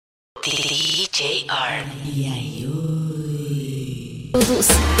DJR. Todos.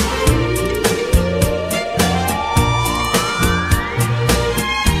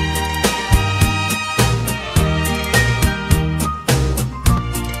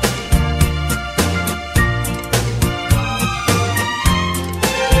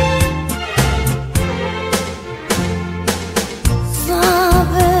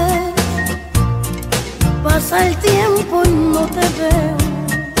 Pasa el tiempo y no te veo,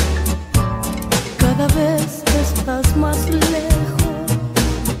 cada vez estás más lejos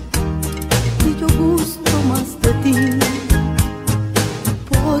y yo gusto más de ti.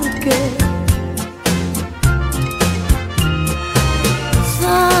 ¿Por qué?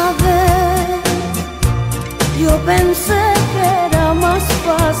 Sabes, yo pensé que era más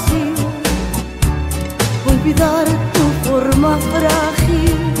fácil olvidar tu forma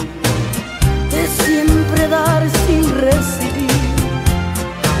frágil de siempre dar sin recibir.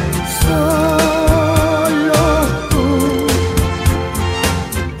 Solo tú,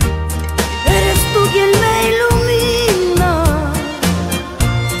 eres tú quien me ilumina,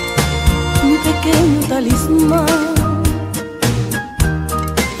 mi pequeño talismán.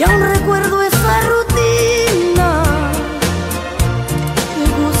 Y aún recuerdo esa rutina de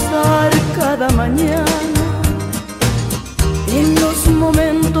gozar cada mañana. En los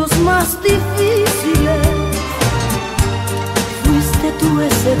momentos más difíciles fuiste tú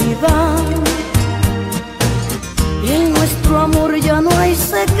ese diván. En nuestro amor ya no hay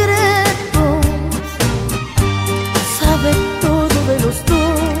secretos, sabe todo de los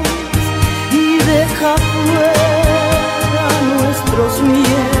dos y deja fuera nuestros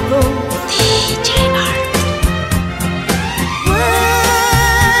miedos. DJR.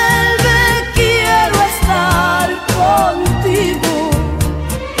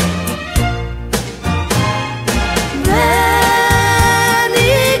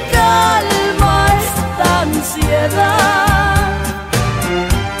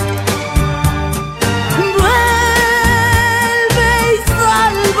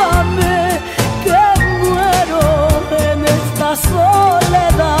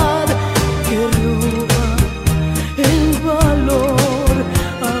 Soledad que roba el valor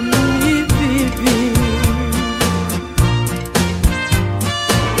a mi vivir.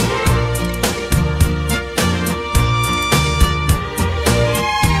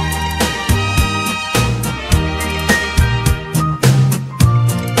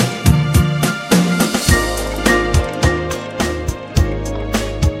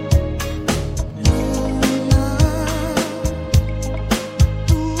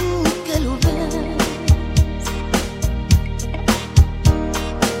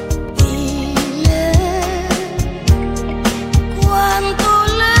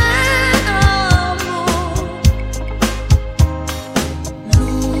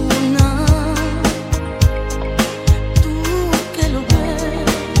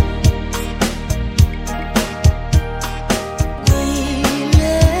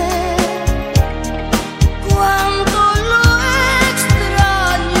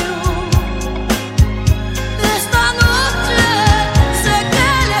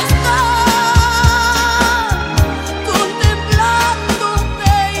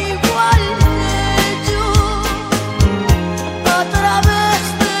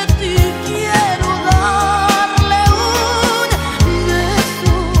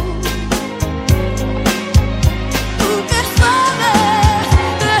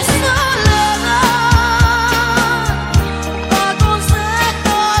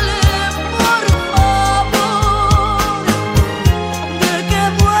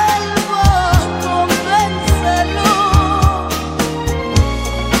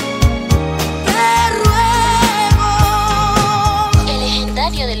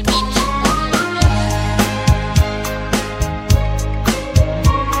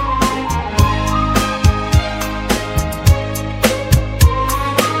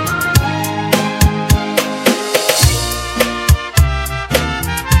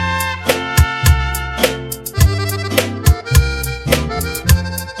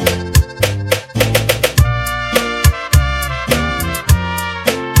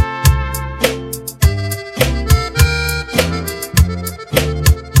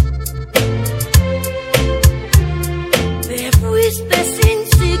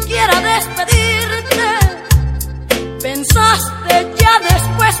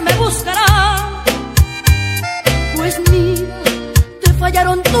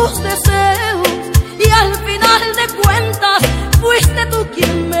 Fallaron tus deseos y al final de cuentas fuiste tú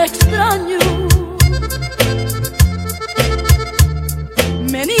quien me extrañó.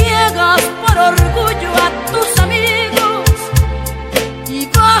 Me niegas por orgullo a tus amigos y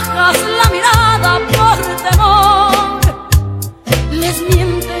bajas la mirada por temor. Les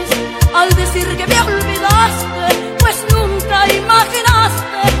mientes al decir que me olvidaste, pues nunca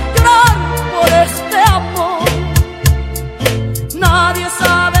imaginaste llorar por este amor. Nadie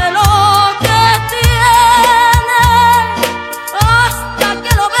sabe lo que tiene hasta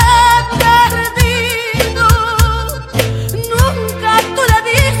que lo ve perdido. Nunca tú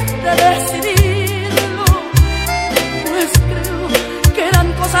debiste decidirlo, pues creo que eran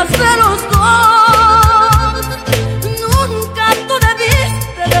cosas de los dos. Nunca tú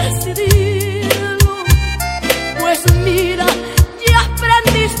debiste decidirlo, pues mira, ya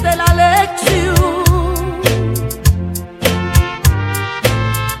aprendiste la lección.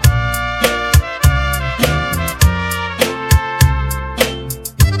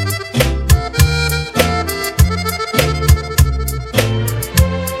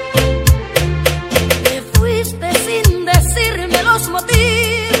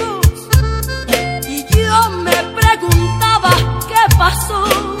 Motivos, y yo me preguntaba qué pasó.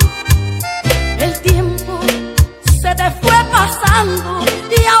 El tiempo se te fue pasando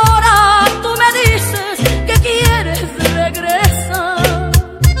y ahora tú me dices que quieres regresar.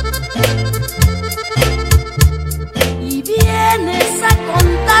 Y vienes a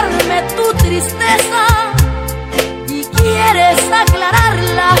contarme tu tristeza y quieres aclarar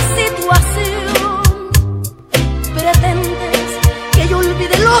la situación. Pretendes que yo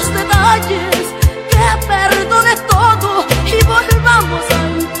olvide los detalles, que perdone todo y volvamos a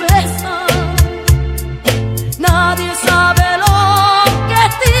empezar. Nadie sabe lo que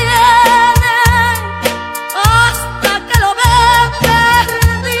tiene hasta que lo ve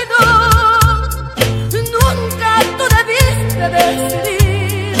perdido. Nunca tú debiste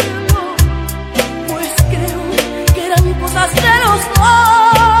decidirlo, pues creo que eran cosas de los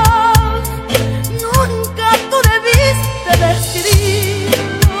dos. Nunca tú debiste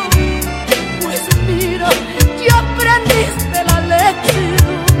decidirlo, pues mira, ya aprendiste la lección.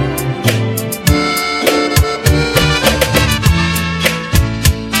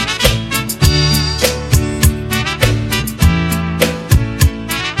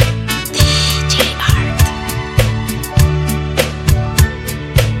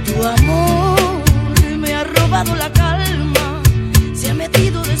 Tu amor me ha robado la calma, se ha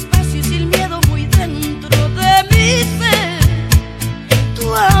metido despacio y sin miedo muy dentro de mi ser.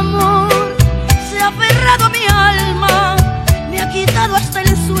 Tu amor se ha aferrado a mi alma, me ha quitado hasta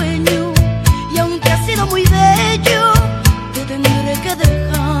el sueño, y aunque ha sido muy bello, te tendré que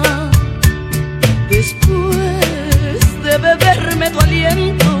dejar. Después de beberme tu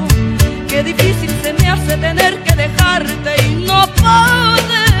aliento, qué difícil se me hace tener que dejarte y no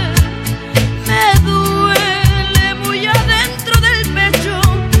poder. Me duele muy adentro del pecho,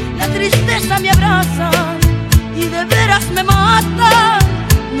 la tristeza me abraza y de veras me mata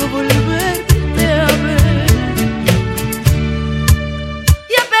no volverte a ver.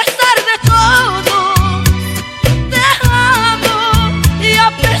 Y a pesar de todo, te amo, y a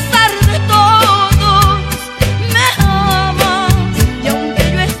pesar de todo, me amas. Y aunque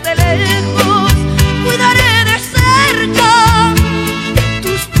yo esté lejos, cuidaré de cerca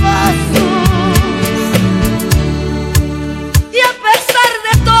tus pasos. Y a pesar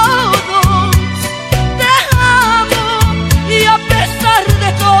de todo, te amo, y a pesar de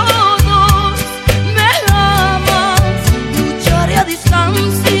todo, me amas. Lucharé a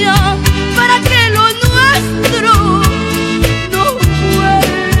distancia para que lo nuestro no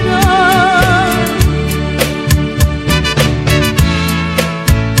muera.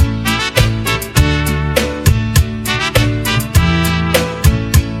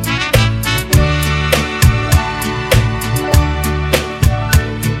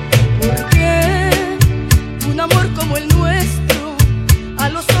 Porque un amor como el nuestro a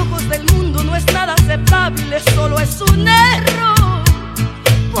los ojos del mundo no es nada aceptable, solo es un error.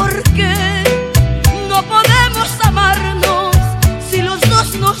 Porque no podemos amarnos si los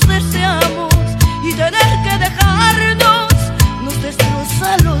dos nos deseamos, y tener que dejarnos nos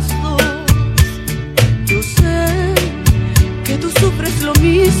destroza a los dos. Yo sé que tú sufres lo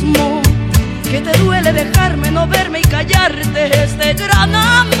mismo, que te duele dejarme, no verme y callarte este gran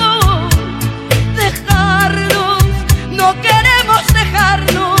amor. Dejarnos, no queremos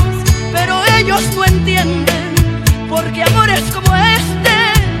dejarnos, pero ellos no entienden, porque amores como este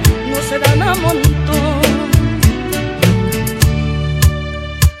no se dan a montón.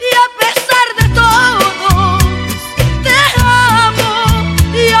 Y a pesar de todo, te amo,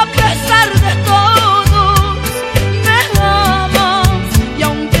 y a pesar de todo, me amas. Y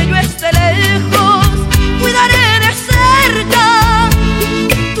aunque yo esté lejos, cuidaré de cerca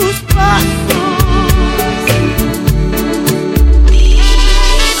tus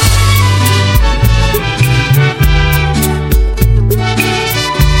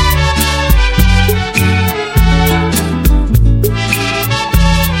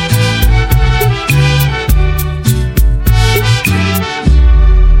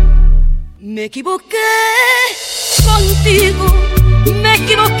Me equivoqué contigo, me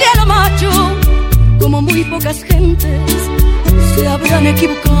equivoqué a lo macho, como muy pocas gentes se habrán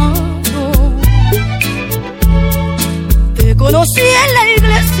equivocado. Te conocí en la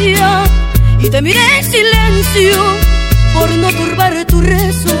iglesia y te miré en silencio por no turbar tu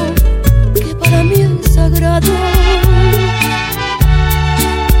rezo, que para mí es sagrado.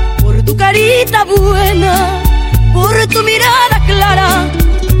 Por tu carita buena, por tu mirada clara,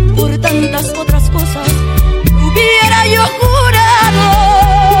 por tantas otras cosas hubiera yo jurado.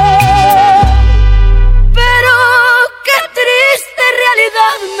 Pero qué triste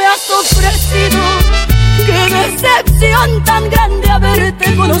realidad me has ofrecido, qué decepción tan grande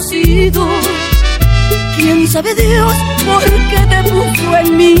haberte conocido. ¿Quién sabe Dios por qué te puso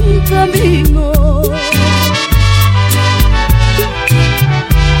en mi camino?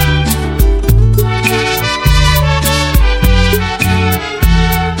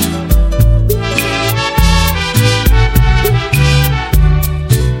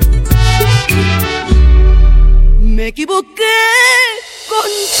 Me equivoqué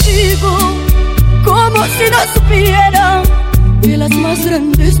contigo, como si no supiera que las más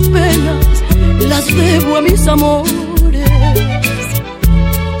grandes penas las debo a mis amores.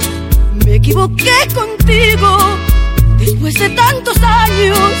 Me equivoqué contigo después de tantos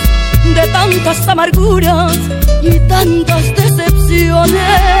años, de tantas amarguras y tantas decepciones.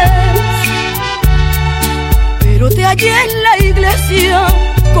 Pero te hallé en la iglesia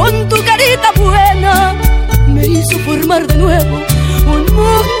con tu carita buena, me hizo formar de nuevo un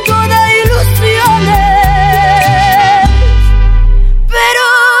mundo de ilusiones. Pero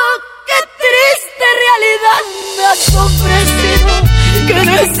qué triste realidad me has ofrecido, qué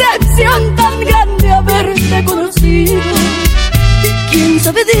decepción tan grande haberte conocido. ¿Quién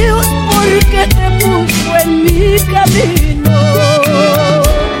sabe Dios por qué te puso en mi camino?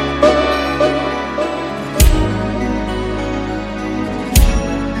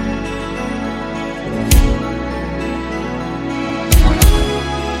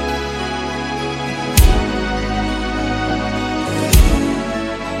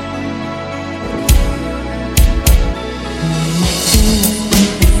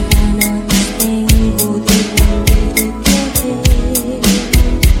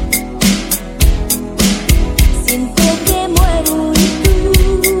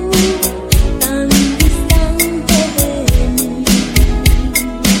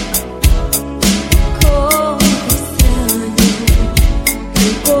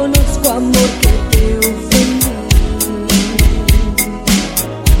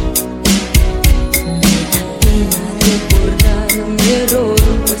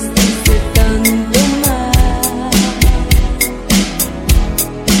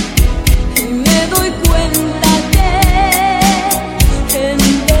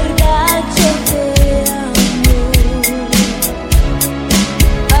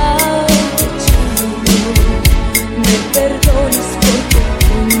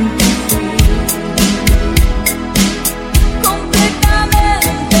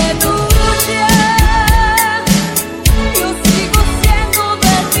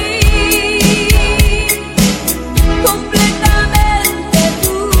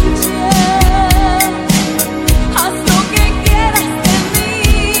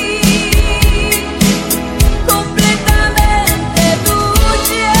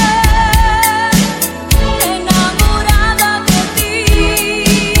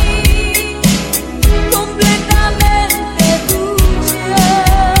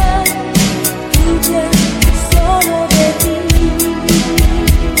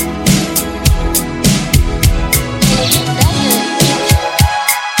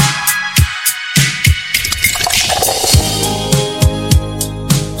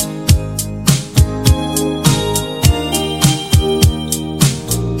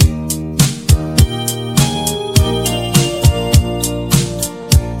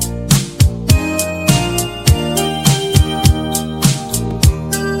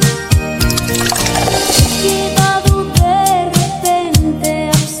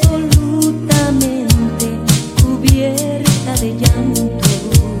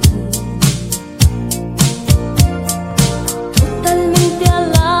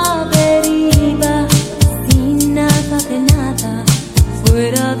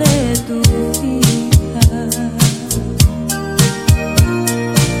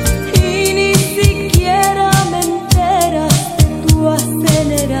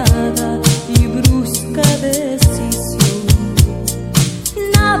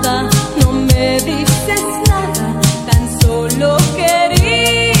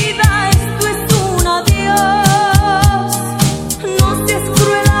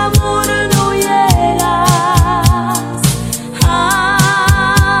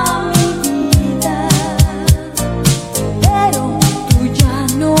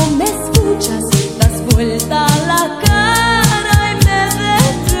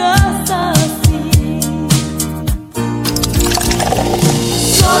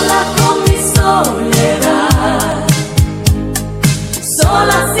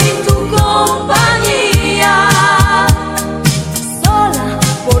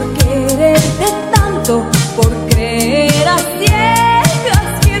 tanto por creer a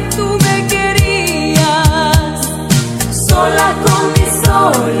ciegas que tú me querías, sola con mi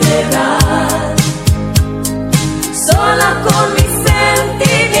soledad, sola con mis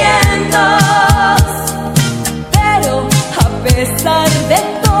sentimientos, pero a pesar de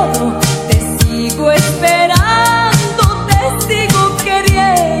todo te sigo esperando, te sigo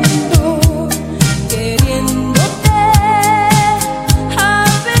queriendo, queriéndote, a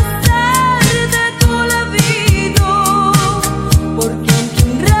pesar de tu olvido, porque aunque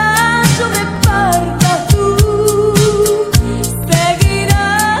un rayo me parta, tú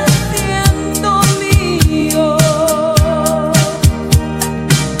seguirás siendo mío.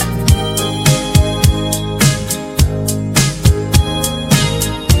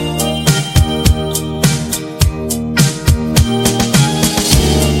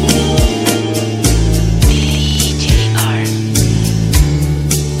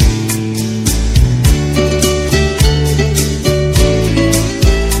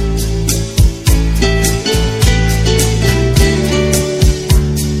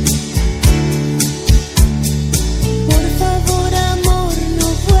 Por favor, amor, no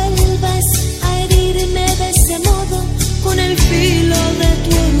vuelvas a herirme de ese modo con el filo de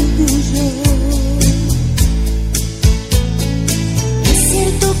tu orgullo. Es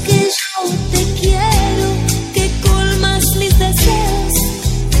cierto que yo te quiero, que colmas mis deseos,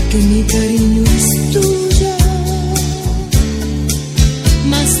 que mi cariño es tuyo,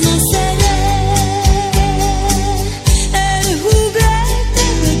 mas no seré el juguete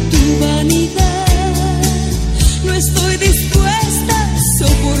de tu vanidad. No estoy dispuesta a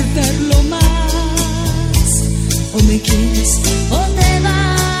soportarlo más. O me quieres o te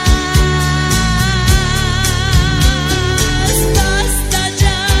vas. Basta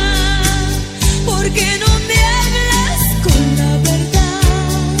ya, porque no me hablas con la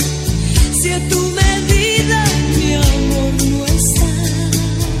verdad. Si a tu medida mi amor no está,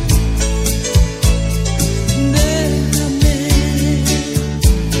 déjame.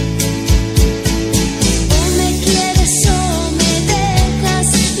 O me quieres o me dejas,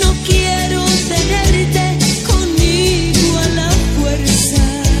 no quiero tenerte conmigo a la fuerza.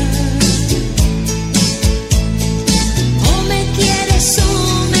 O me quieres o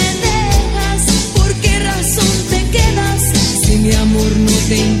me dejas, ¿por qué razón te quedas si mi amor no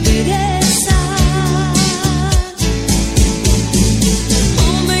te interesa? O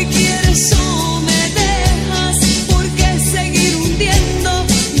me quieres o me dejas, ¿por qué seguir hundiendo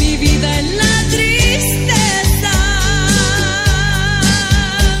mi vida en la tristeza?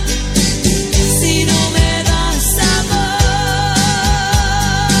 Si no me das amor,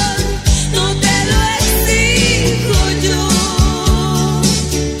 no te lo exijo yo.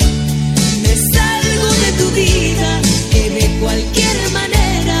 Me salgo de tu vida, que de cualquier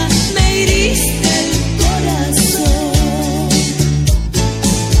manera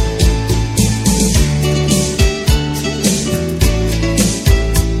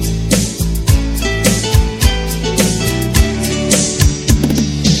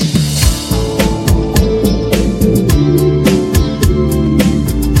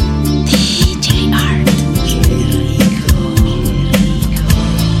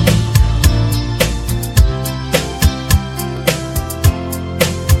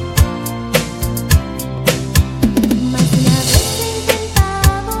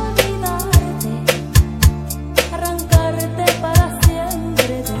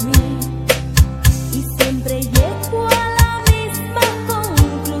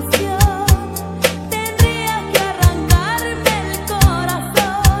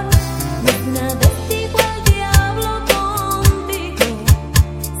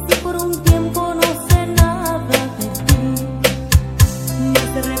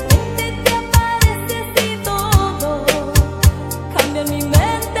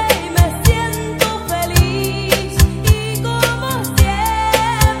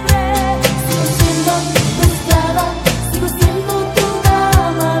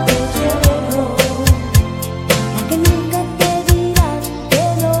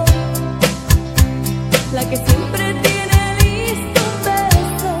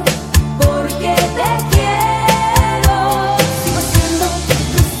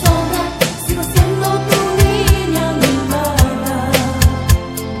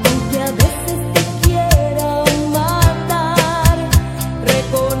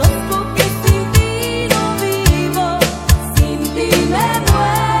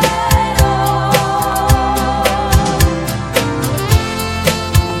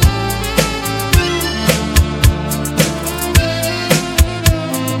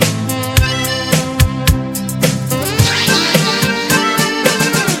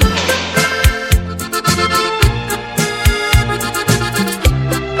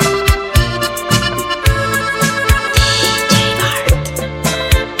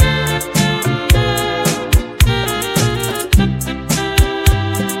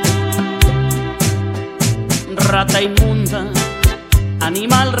Rata inmunda,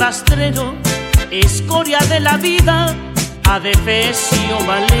 animal rastrero, escoria de la vida, adefesio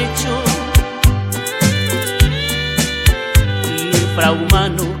mal hecho.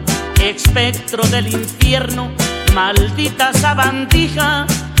 Infrahumano, espectro del infierno, maldita sabandija,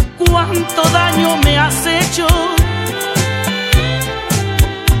 cuánto daño me has hecho.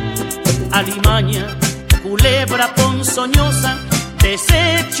 Alimaña, culebra ponzoñosa,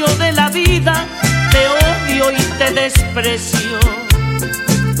 desecho de la vida, te odio y te desprecio.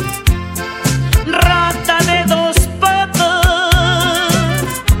 Rata de dos patas,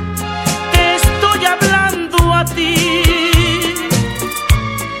 te estoy hablando a ti,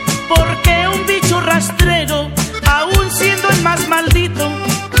 porque un bicho rastrero, aún siendo el más maldito,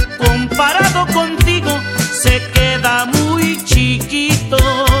 comparado contigo, se queda muy chiquito.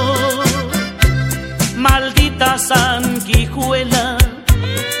 Maldita sanguijuela,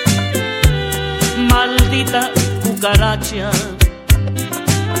 maldita cucaracha,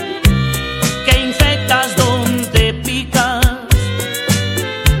 que infectas donde picas,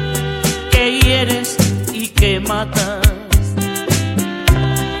 que hieres y que matas.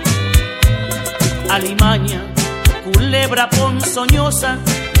 Alimaña, culebra ponzoñosa,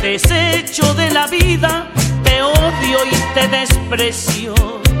 desecho de la vida, te odio y te desprecio.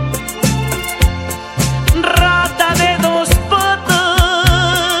 Rata de dos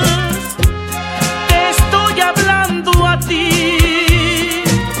patas, te estoy hablando a ti,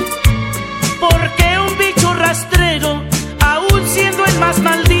 porque un bicho rastrero, aún siendo el más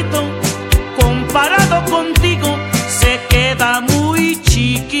maldito, comparado contigo, se queda muy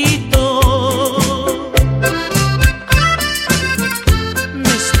chiquito. Me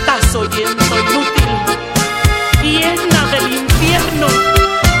estás oyendo, inútil, llena del infierno,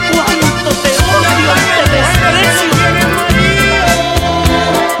 cuánto te odio y te desprecio.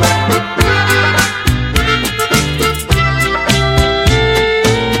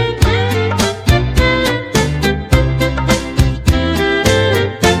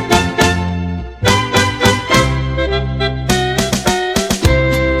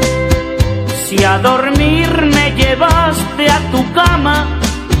 Si a dormir me llevaste a tu cama,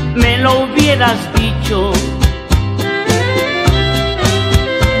 me lo hubieras dicho,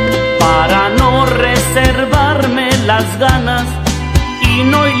 para no reservarme las ganas y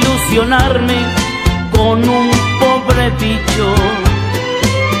no ilusionarme con un pobre bicho.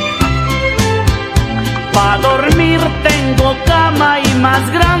 Pa' dormir tengo cama y más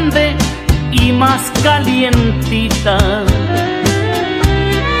grande y más calientita.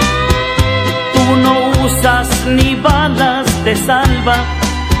 Tú no usas ni balas de salva,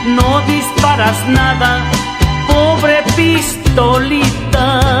 no disparas nada, pobre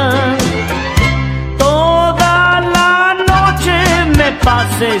pistolita. Toda la noche me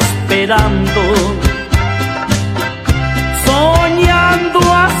pasé esperando, soñando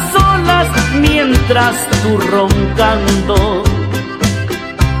a solas mientras tú roncando.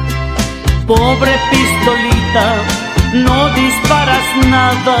 Pobre pistolita, no disparas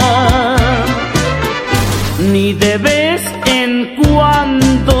nada, ni de vez en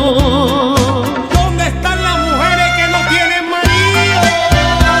cuando. ¿Dónde están las mujeres que no tienen marido?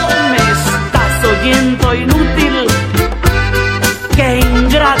 Me estás oyendo, inútil, que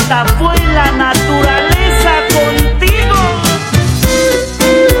ingrata fue la naturaleza contigo.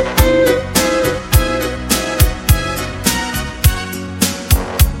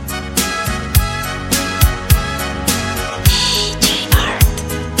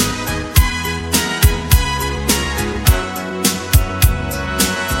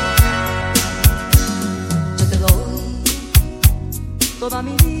 Toda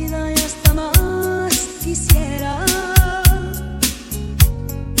mi vida y hasta más quisiera.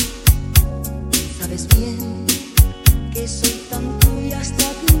 Sabes bien que soy tan tuya hasta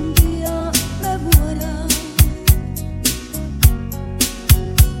que un día me muera.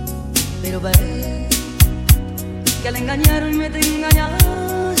 Pero ve que al engañarme te engañas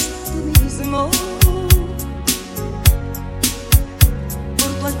tú mismo.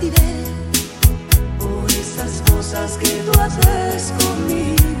 Por tu altivez, por esas cosas que tú haces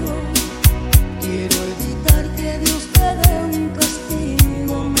conmigo, quiero evitar que Dios te dé un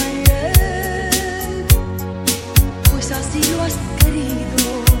castigo, me iré, pues así lo has querido.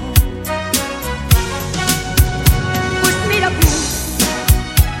 Pues mira tú,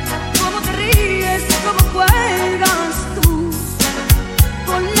 cómo te ríes, cómo cuelgas tú,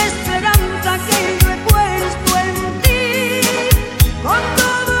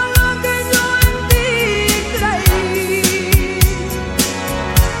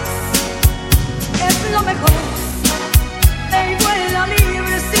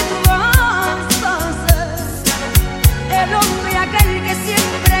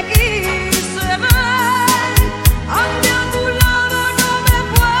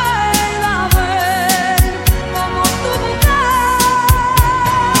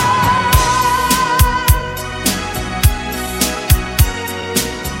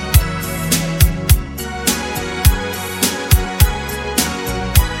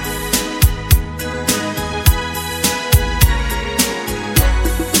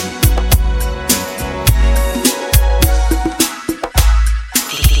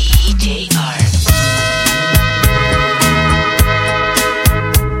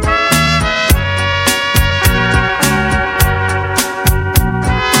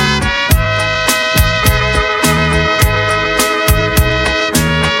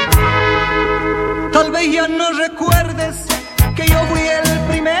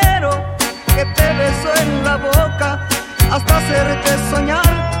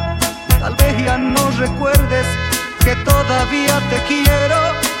 recuerdes que todavía te quiero,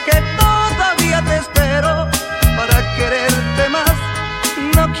 que todavía te espero para quererte más.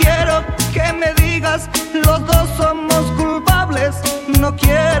 No quiero que me digas los dos somos culpables. No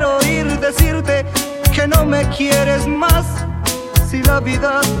quiero oír decirte que no me quieres más. Si la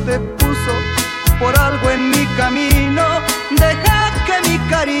vida te puso por algo en mi camino, deja que mi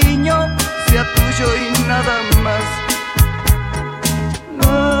cariño sea tuyo y nada más.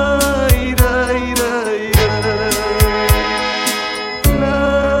 Ay, ay, ay,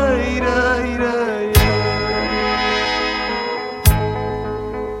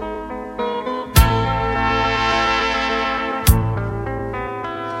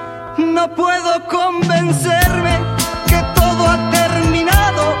 no puedo convencerme que todo ha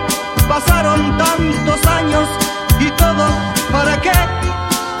terminado. Pasaron tantos años y todo ¿para qué?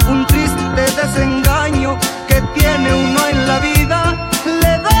 Un triste desengaño que tiene uno en la vida.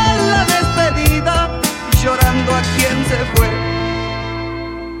 Le da la despedida llorando a quien se fue.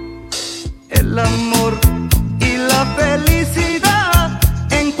 El amor y la felicidad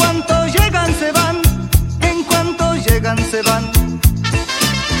en cuanto llegan se van, en cuanto llegan se van.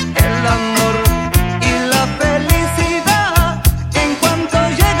 El amor y la felicidad en cuanto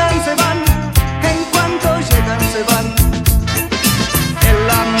llegan se van, en cuanto llegan se van. El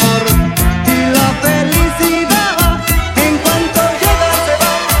amor y la felicidad en cuanto llegan se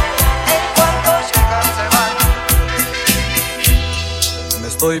van, en cuanto llegan se van. Me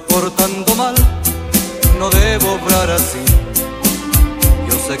estoy portando mal, no debo obrar así.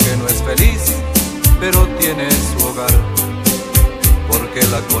 Yo sé que no es feliz, pero tiene su hogar. Porque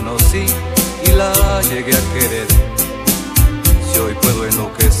la conocí y la llegué a querer. Si hoy puedo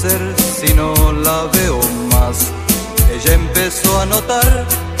enloquecer, si no la veo más. Ella empezó a notar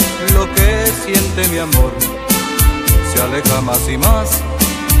lo que siente mi amor. Se aleja más y más,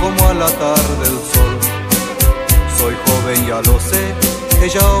 como al tarde del sol. Soy joven, ya lo sé,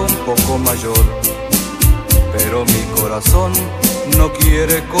 ella un poco mayor. Pero mi corazón no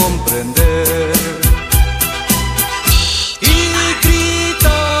quiere comprender.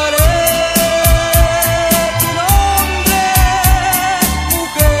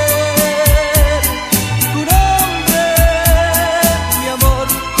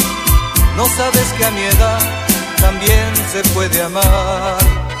 No sabes que a mi edad también se puede amar.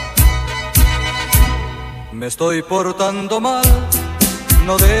 Me estoy portando mal,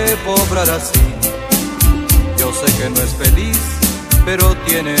 no debo obrar así. Yo sé que no es feliz, pero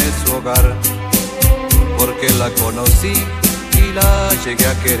tiene su hogar. Porque la conocí y la llegué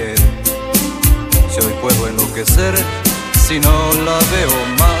a querer. Si hoy puedo enloquecer, si no la veo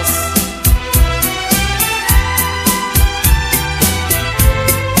más.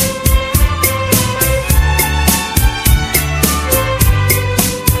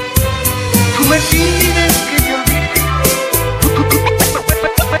 Me pides que te olvide,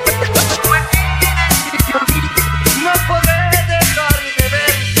 no podré dejar de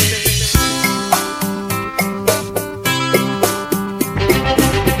verte.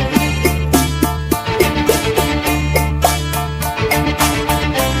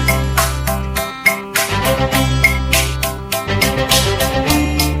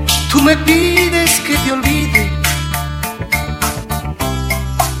 Tú me pides que te olvide,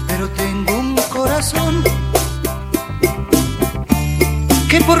 pero tengo un corazón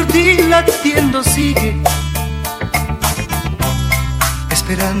que por ti latiendo sigue,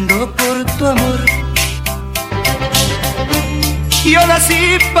 esperando por tu amor. Yo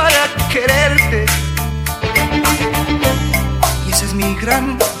nací para quererte y esa es mi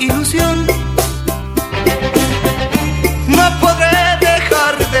gran ilusión. No podré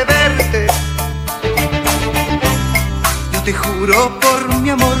dejar de verte, yo te juro por mi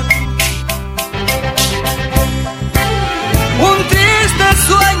amor. Un triste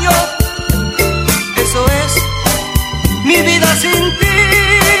sueño, eso es mi vida sin ti.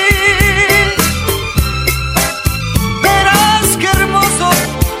 Verás qué hermoso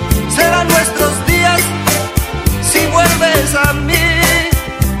serán nuestros días si vuelves a mí.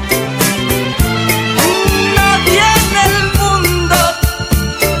 Nadie en el mundo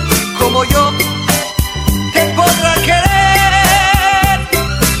como yo te podrá querer.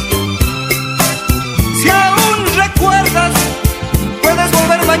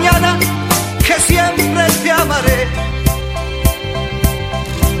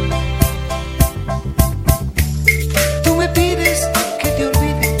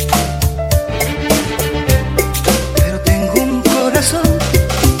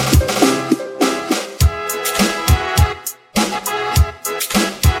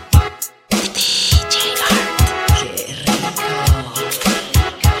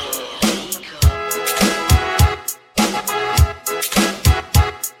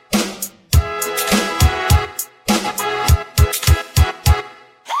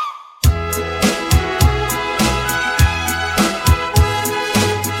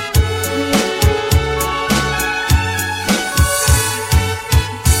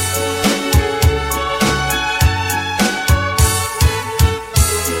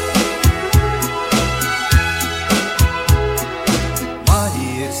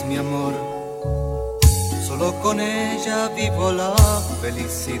 es mi amor. Solo con ella vivo la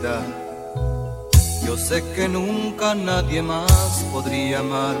felicidad. Yo sé que nunca nadie más podría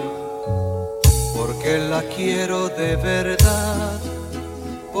amar, porque la quiero de verdad.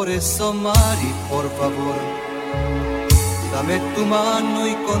 Por eso, Mari, por favor, dame tu mano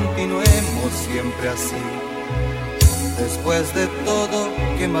y continuemos siempre así. Después de todo,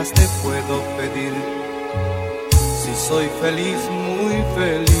 ¿qué más te puedo pedir? Si soy feliz, muy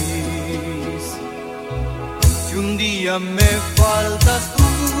feliz. Si un día me faltas tú,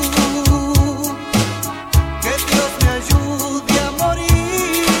 que Dios me ayude a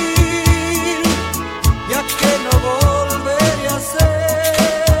morir, ya que no volveré a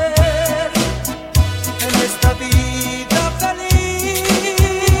ser en esta vida feliz.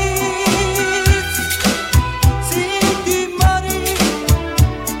 Sin ti, Mari,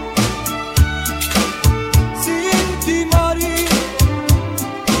 sin ti, Mari,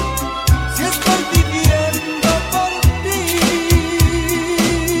 si estoy viviendo por ti.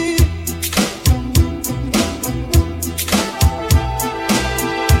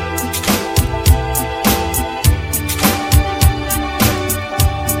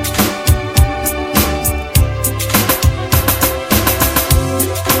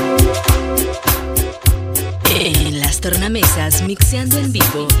 En las tornamesas, mixeando en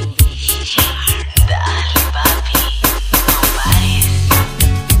vivo. Dale, papi, no pares.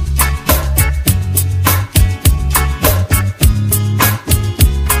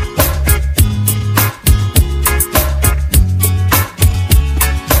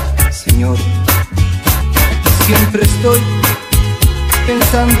 Señor, siempre estoy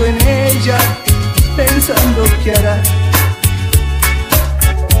pensando en ella, pensando qué hará.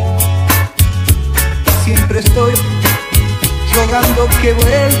 Siempre estoy rogando que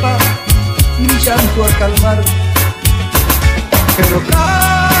vuelva mi llanto a calmar. Pero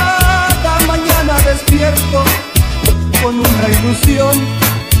cada mañana despierto con una ilusión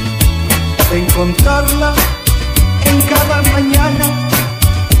de encontrarla en cada mañana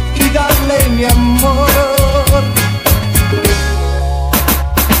y darle mi amor.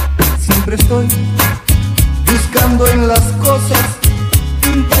 Siempre estoy buscando en las cosas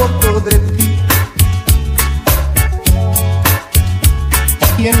un poco de ti,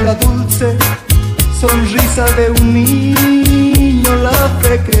 y en la dulce sonrisa de un niño la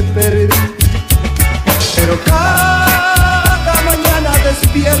fe que perdí. Pero cada mañana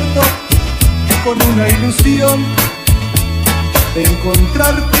despierto con una ilusión de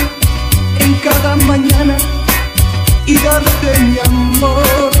encontrarte en cada mañana y darte mi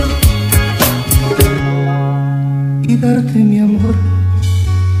amor. Y darte mi amor.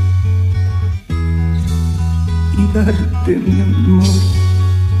 Y darte mi amor.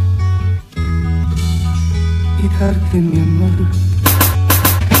 Y darte mi amor.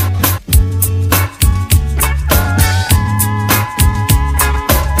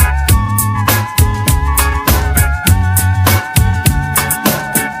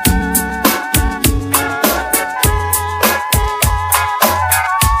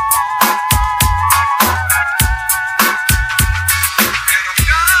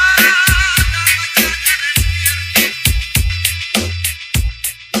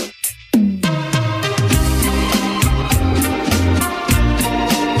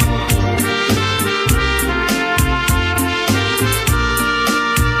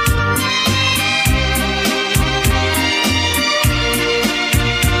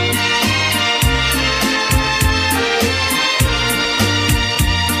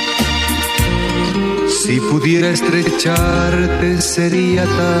 Si pudiera estrecharte sería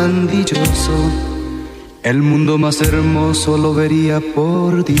tan dichoso, el mundo más hermoso lo vería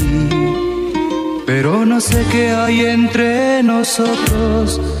por ti. Pero no sé qué hay entre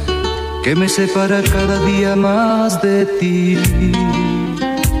nosotros que me separa cada día más de ti.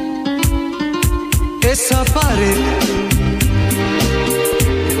 Esa pared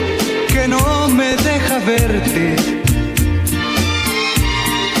que no me deja verte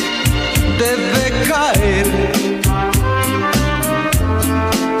debe caer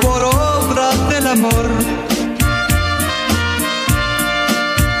por obra del amor.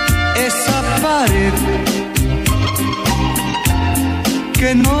 Esa pared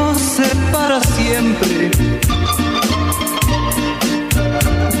que nos separa siempre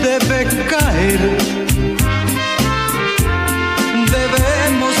debe caer.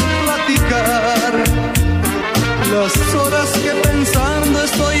 Debemos platicar las horas que pensando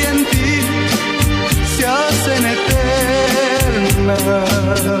estoy en ti se hacen eternas.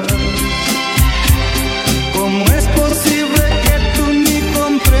 ¿Cómo es posible que tú ni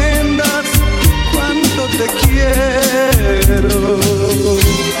comprendas cuánto te quiero?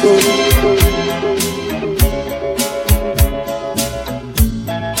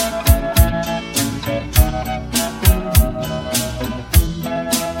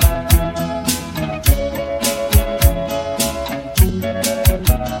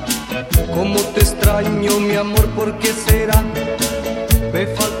 mi amor, ¿por qué será? Me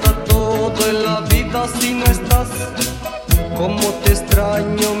falta todo en la vida si no estás. Cómo te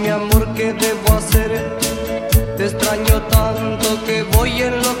extraño, mi amor, ¿qué debo hacer? Te extraño tanto que voy a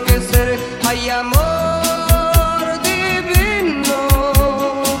enloquecer. Ay, amor divino,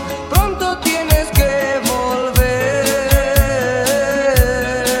 pronto tienes que volver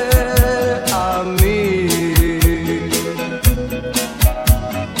a mí.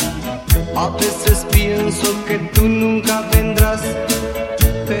 A veces pienso que tú nunca vendrás,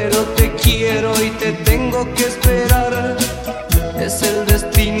 pero te quiero y te tengo que esperar. Es el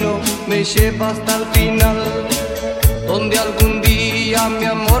destino, me lleva hasta el final, donde algún día mi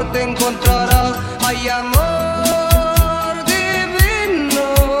amor te encontrará. Ay, amor divino,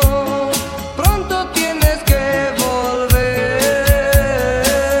 pronto tienes que volver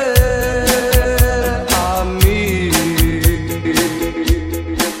a mí.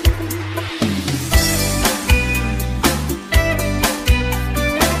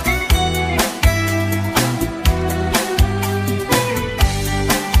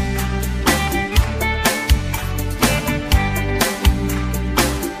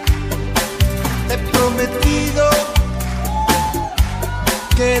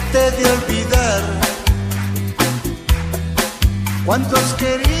 Que te de olvidar cuánto has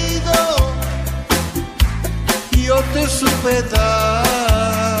querido, yo te supe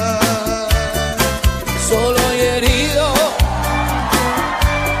dar. Solo y herido,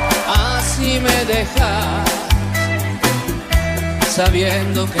 así me dejas,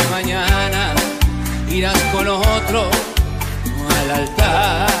 sabiendo que mañana irás con otro al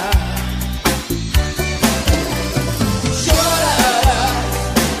altar.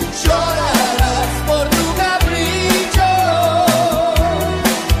 Llorarás por tu capricho,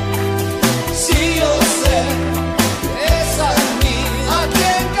 si yo sé que es a mí a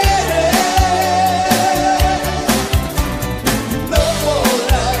quien querer. No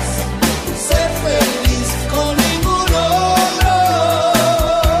podrás ser feliz con ningún otro,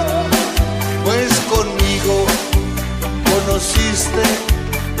 pues conmigo conociste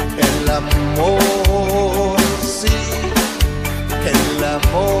el amor, sí, el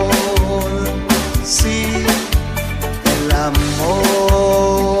amor, sí, el amor.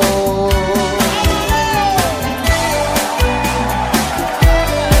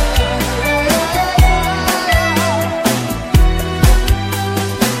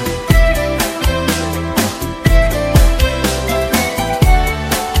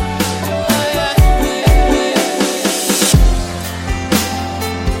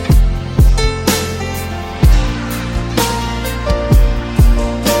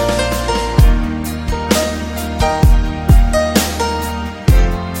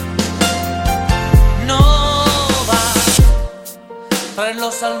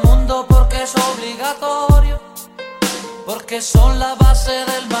 Traerlos al mundo porque es obligatorio, porque son la base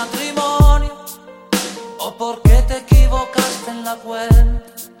del matrimonio, o porque te equivocaste en la cuenta.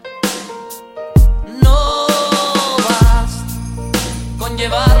 No basta con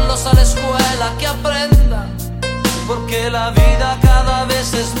llevarlos a la escuela que aprendan, porque la vida cada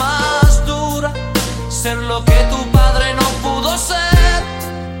vez es más dura, ser lo que tu padre no pudo ser.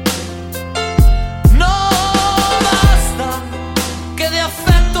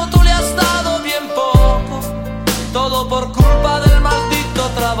 Todo por culpa del maldito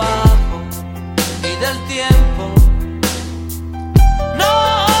trabajo y del tiempo. No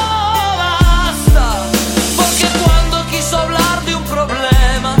basta, porque cuando quiso hablar de un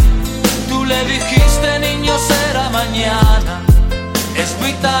problema, tú le dijiste, niño, será mañana. Es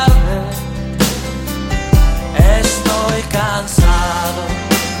muy tarde, estoy cansado.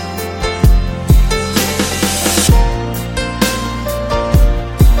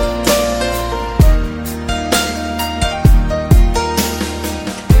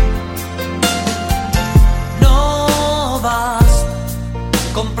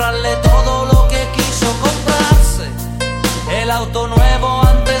 Comprarle todo lo que quiso comprarse, el auto nuevo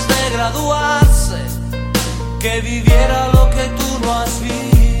antes de graduarse, que viviera lo que tú no has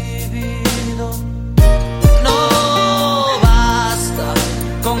vivido. No basta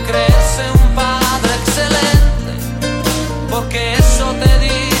con creerse un padre excelente, porque eso te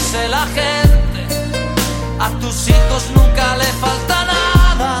dice la gente. A tus hijos nunca le falta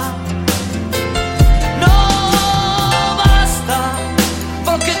nada.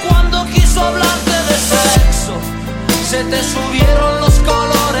 Hablarte de sexo, se te subieron los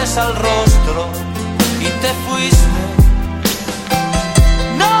colores al rostro y te fuiste.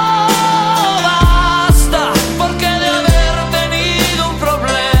 No basta, porque de haber tenido un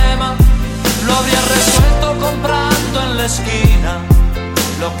problema, lo habría resuelto comprando en la esquina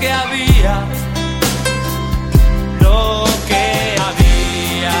lo que había. lo que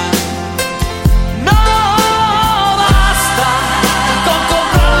había. No basta con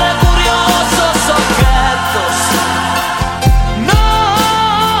comprarle curiosos objetos. No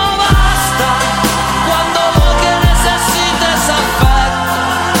basta cuando lo que necesites es afecto.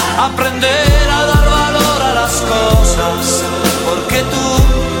 Aprender a dar valor a las cosas, porque tú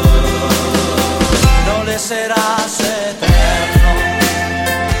no le serás eterno.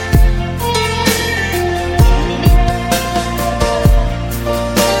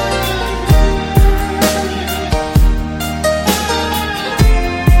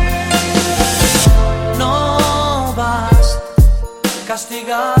 No basta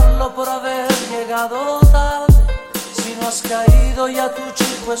castigarlo por haber llegado tarde. Si no has caído ya tu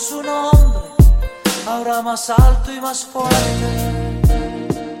chico es un hombre, ahora más alto y más fuerte.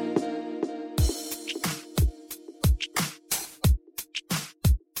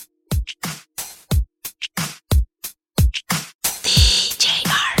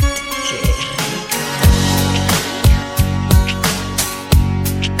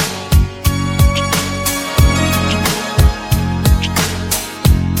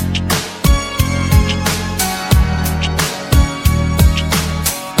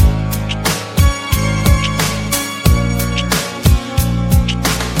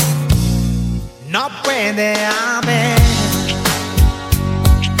 No puede haber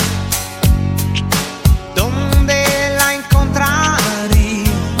donde la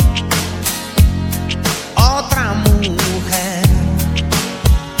encontraría otra mujer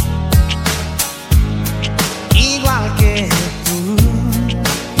igual que tú.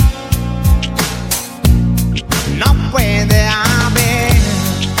 No puede haber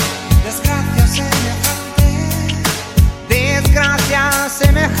desgracia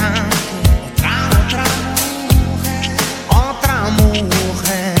semejante. Otra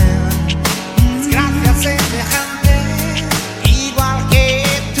mujer, desgracia semejante, igual que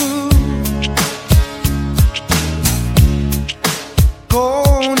tú,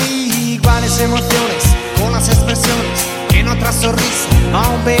 con iguales emociones, con las expresiones que en otra sonrisa no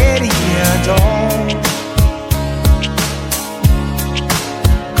vería yo,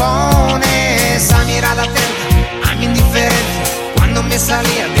 con esa mirada atenta a mi indiferencia cuando me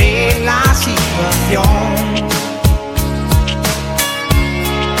salía de la situación,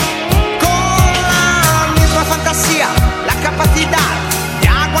 con la misma fantasía, la capacidad de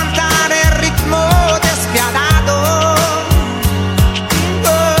aguantar el ritmo despiadado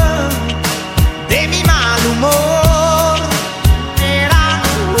de mi mal humor. Era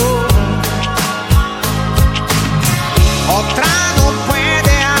otra no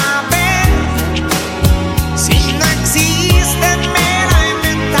puede haber, si no existe me la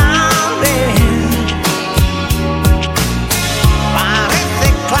inventable. Parece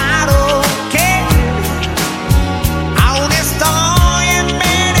claro que aún estoy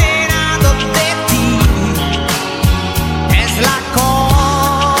envenenado de ti. Es la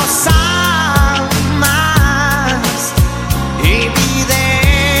cosa más evidente.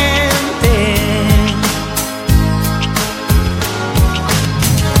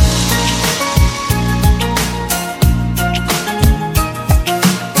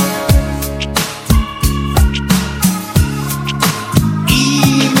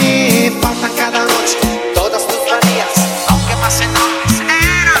 Y me falta cada noche todas tus manías, aunque más enormes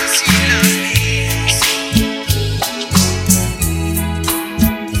eran sin las mías.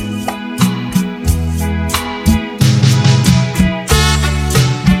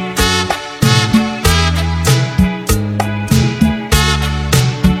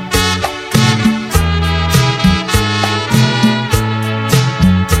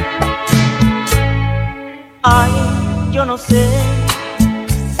 Ay, yo no sé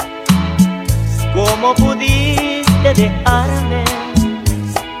cómo pudiste dejarme,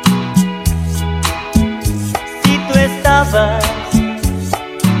 si tú estabas,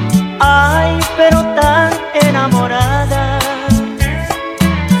 ay, pero tan enamorada.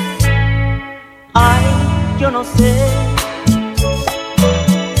 Ay, yo no sé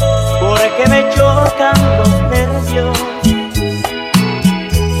por qué me chocan los nervios.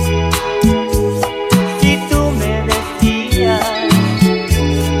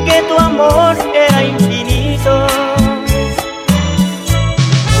 Que tu amor era infinito.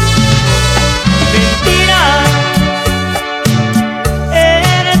 Mentira,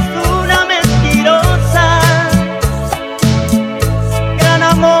 eres una mentirosa. Gran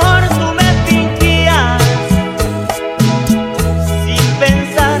amor tú me fingías, sin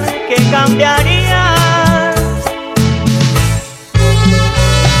pensar que cambiarías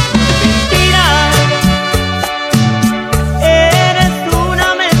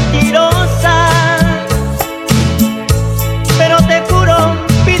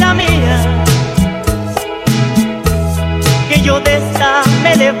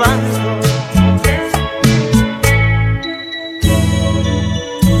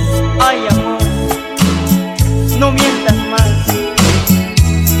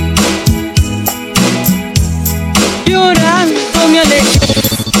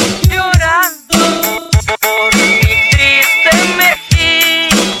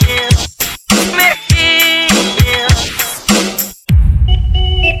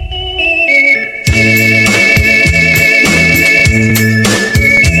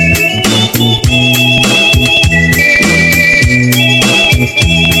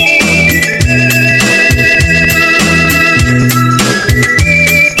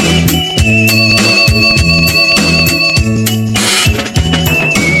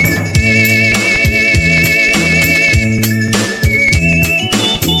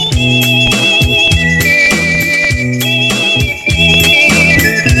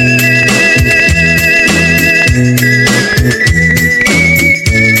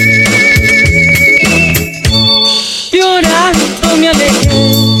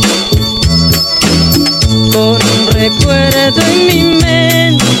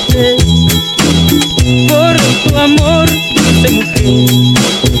amor, dulce mujer.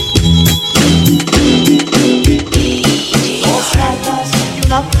 Dos cartas y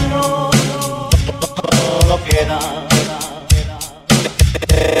una flor, solo queda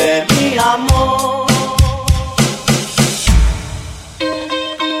de mi amor.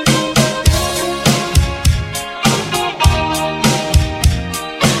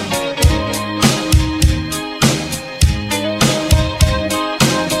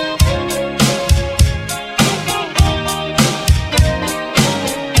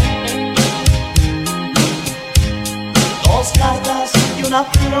 Una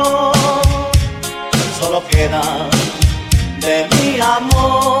flor solo queda de mi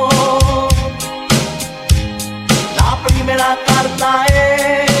amor. La primera carta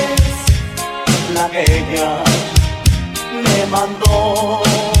es la que ella me mandó.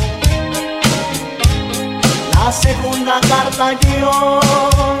 La segunda carta yo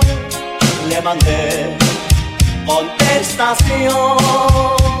le mandé contestación,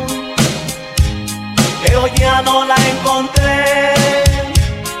 pero ya no la encontré.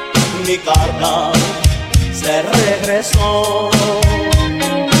 Mi carta se regresó.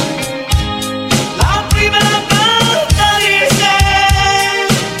 La primera carta dice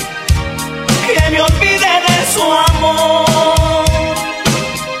que me olvide de su amor,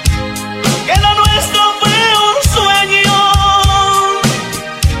 que lo nuestro fue un sueño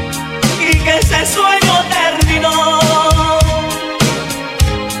y que ese sueño terminó.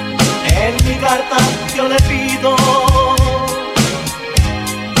 En mi carta yo le pido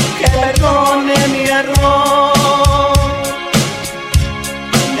perdone mi error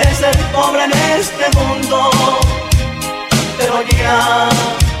de ser pobre en este mundo, pero ya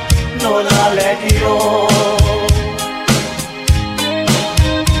no la leyó.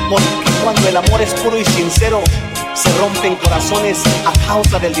 Porque cuando el amor es puro y sincero, se rompen corazones a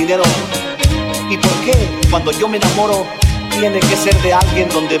causa del dinero. ¿Y por qué cuando yo me enamoro tiene que ser de alguien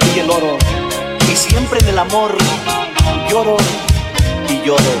donde brille el oro? Y siempre en el amor lloro y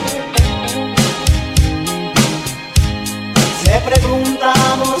lloro. Se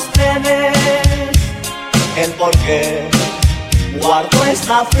preguntan ustedes el por qué guardo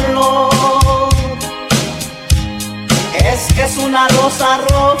esta flor. Es que es una rosa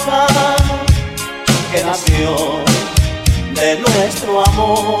roja que nació de nuestro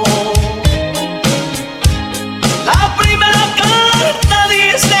amor. La primera carta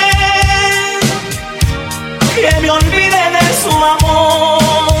dice que me olvide de su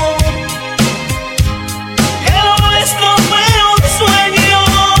amor, que lo nuestro fue un sueño.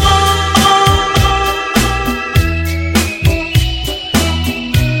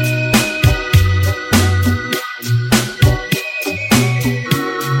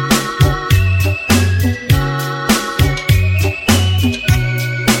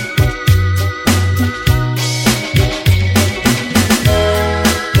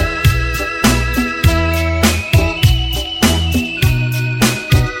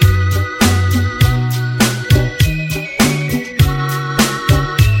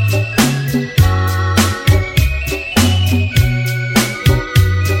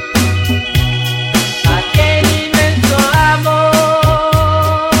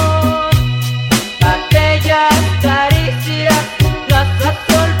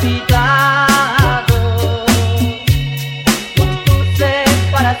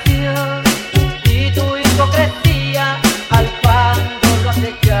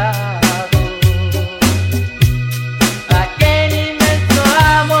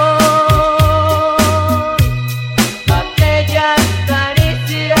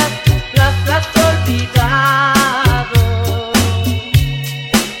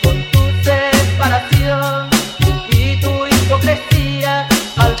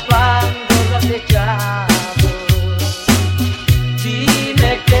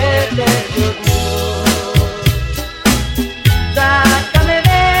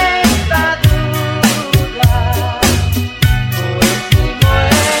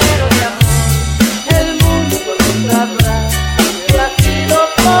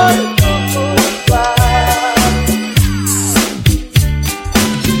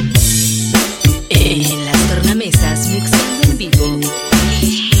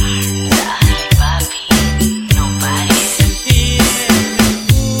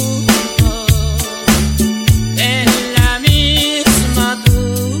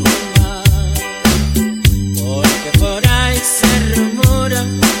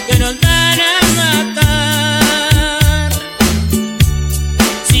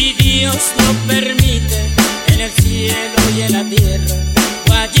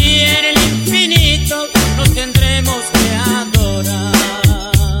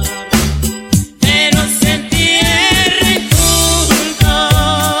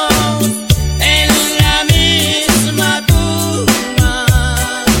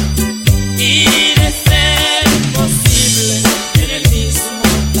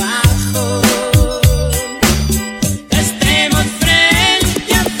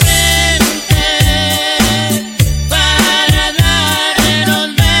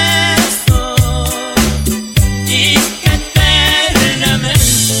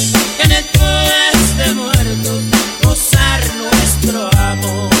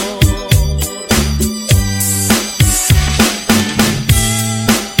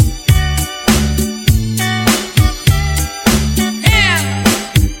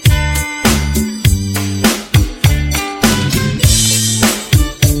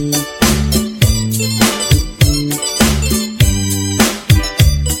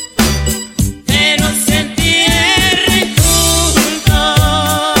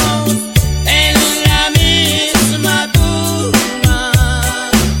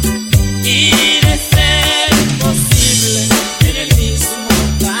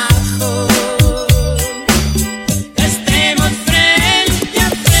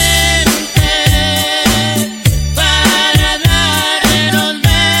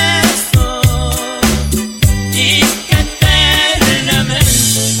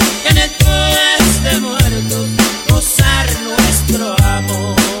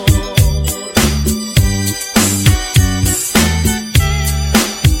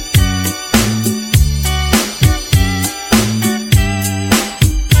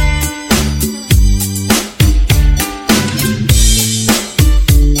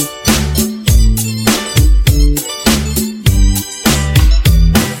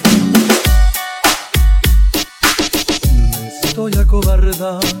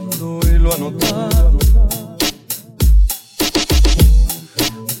 recordando y lo anotado.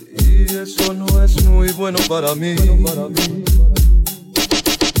 Y eso no es muy bueno para mí.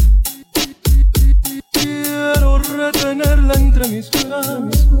 Quiero retenerla entre mis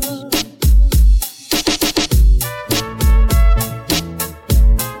brazos.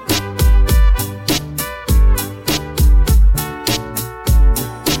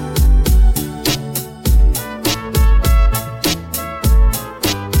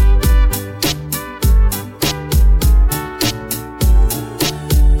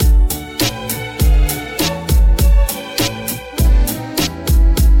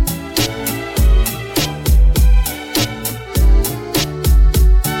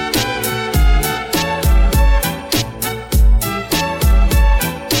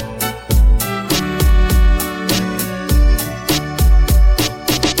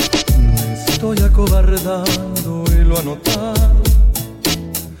 Acobardando y lo anotado,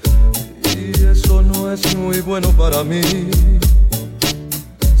 y eso no es muy bueno para mí.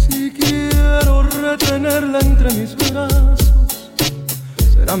 Si quiero retenerla entre mis brazos,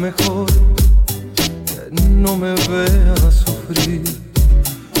 será mejor que no me vea sufrir.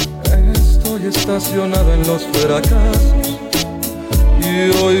 Estoy estacionado en los fracasos y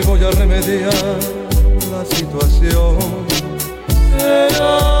hoy voy a remediar la situación.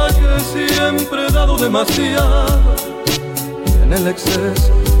 ¿Será que siempre he dado demasiado y en el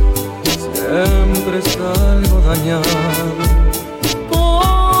exceso siempre salgo dañado?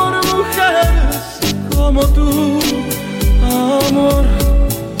 Por mujeres como tú, amor,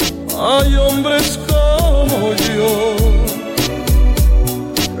 hay hombres como yo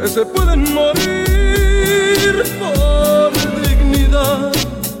que se pueden morir por dignidad,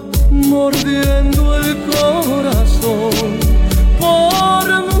 mordiendo el corazón. Por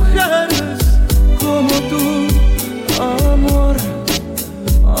mujeres como tú, amor,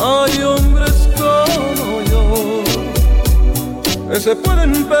 hay hombres como yo que se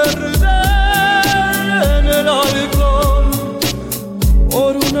pueden perder en el alcohol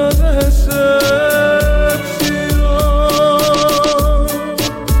por una decepción.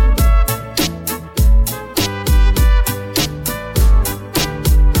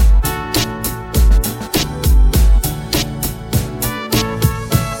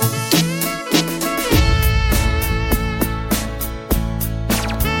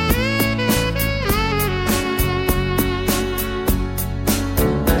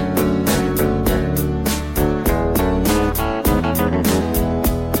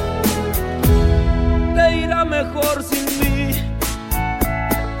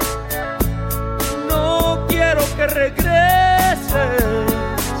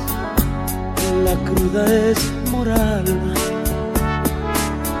 Es moral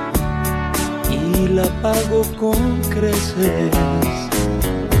y la pago con creces.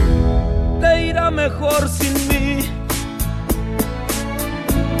 Te irá mejor sin mí.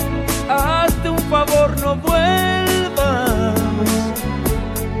 Hazte un favor, no vuelvas.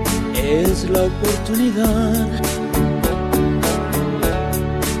 Es la oportunidad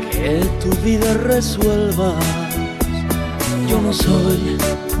que tu vida resuelva. Yo no soy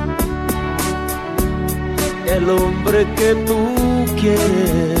el hombre que tú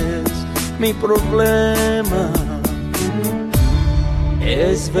quieres, mi problema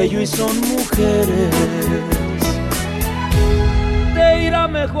es bello y son mujeres. Te irá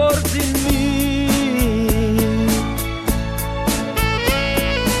mejor sin mí.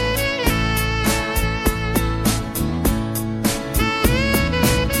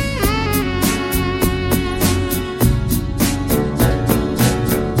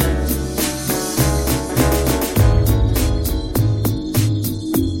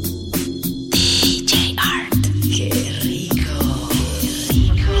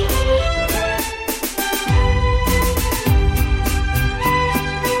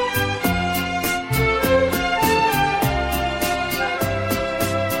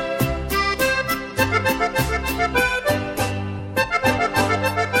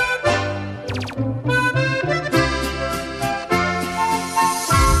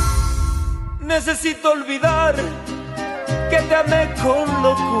 Necesito olvidar que te amé con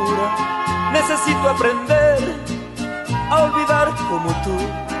locura. Necesito aprender a olvidar como tú.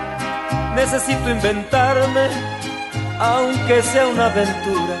 Necesito inventarme, aunque sea una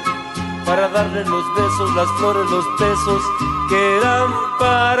aventura, para darle los besos, las flores, los besos que eran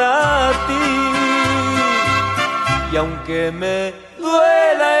para ti. Y aunque me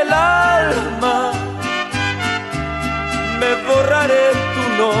duela el alma, me borraré tu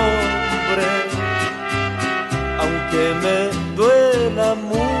nombre. Aunque me duela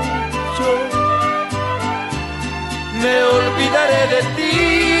mucho, me olvidaré de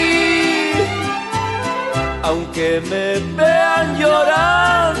ti. aunque me vean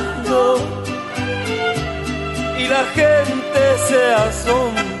llorando y la gente se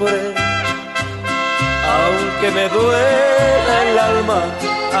asombre, aunque me duela el alma,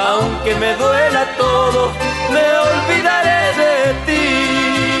 aunque me duela todo, me olvidaré de ti.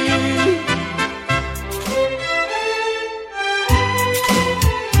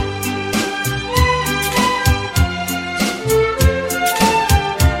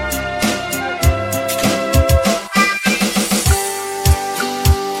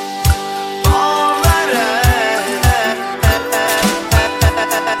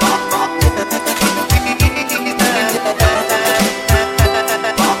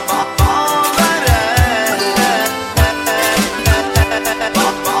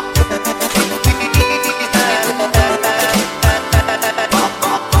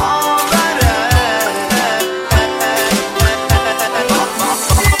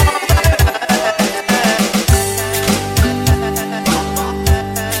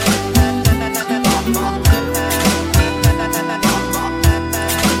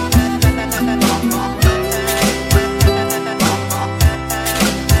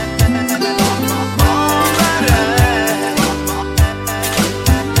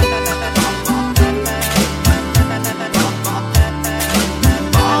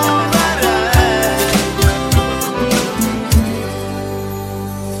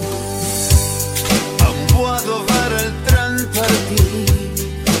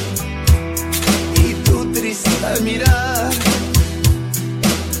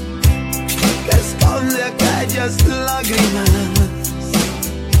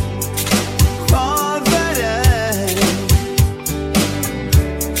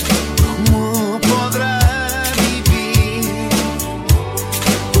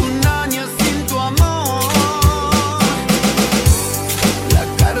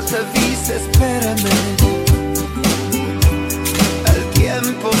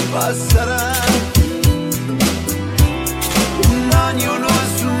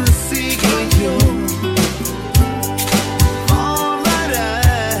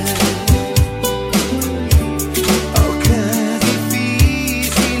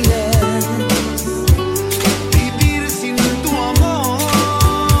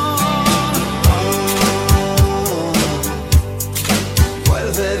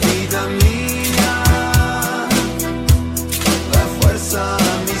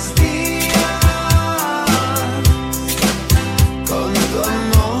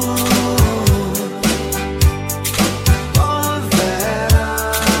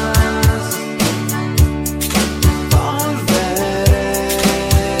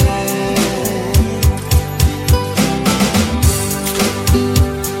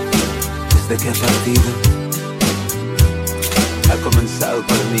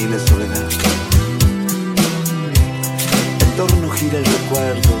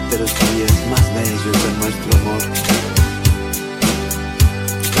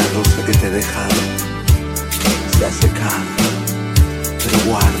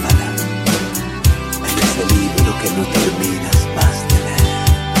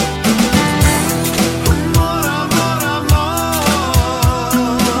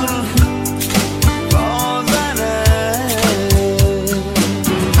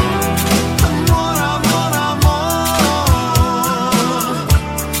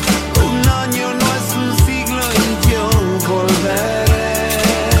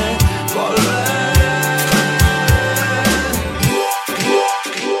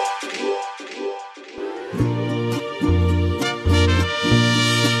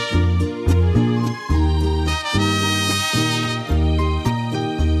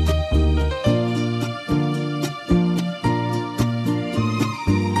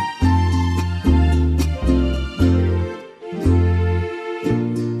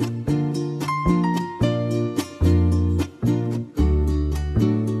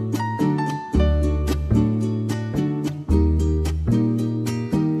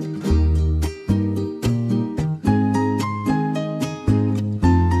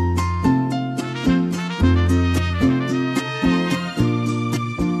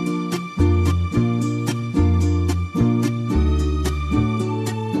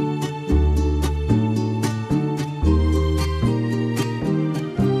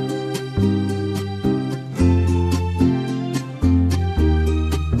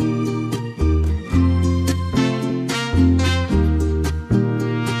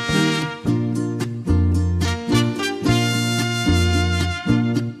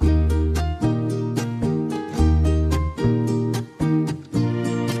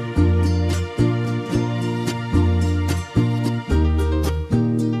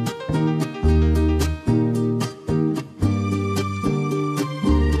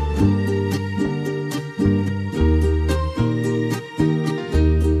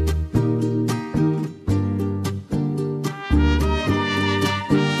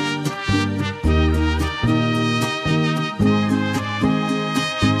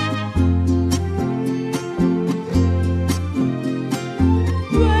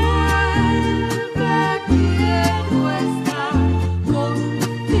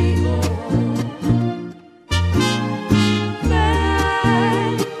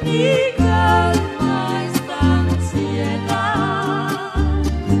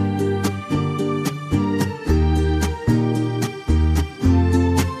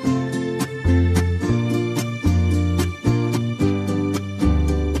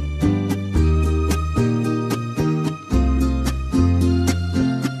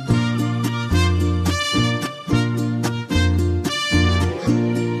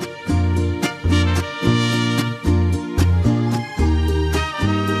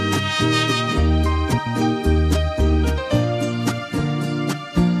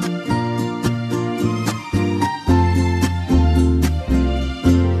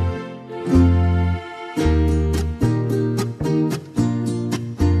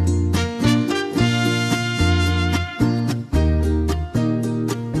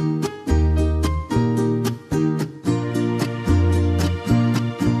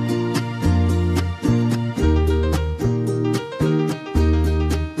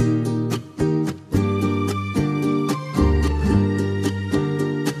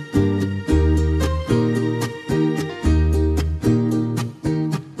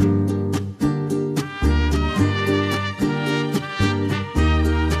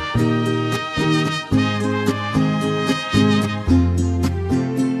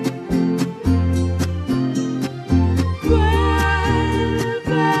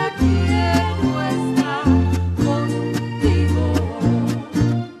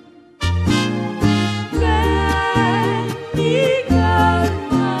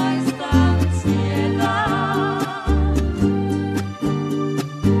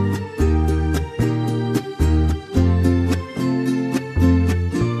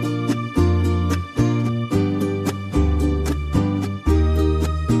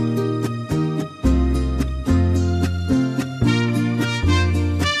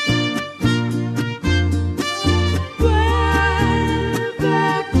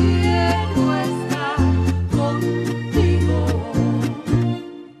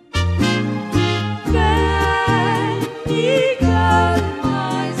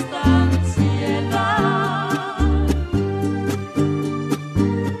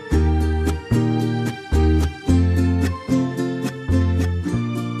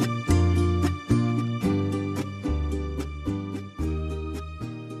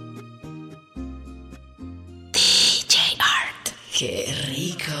 Qué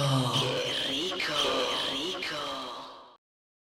rico.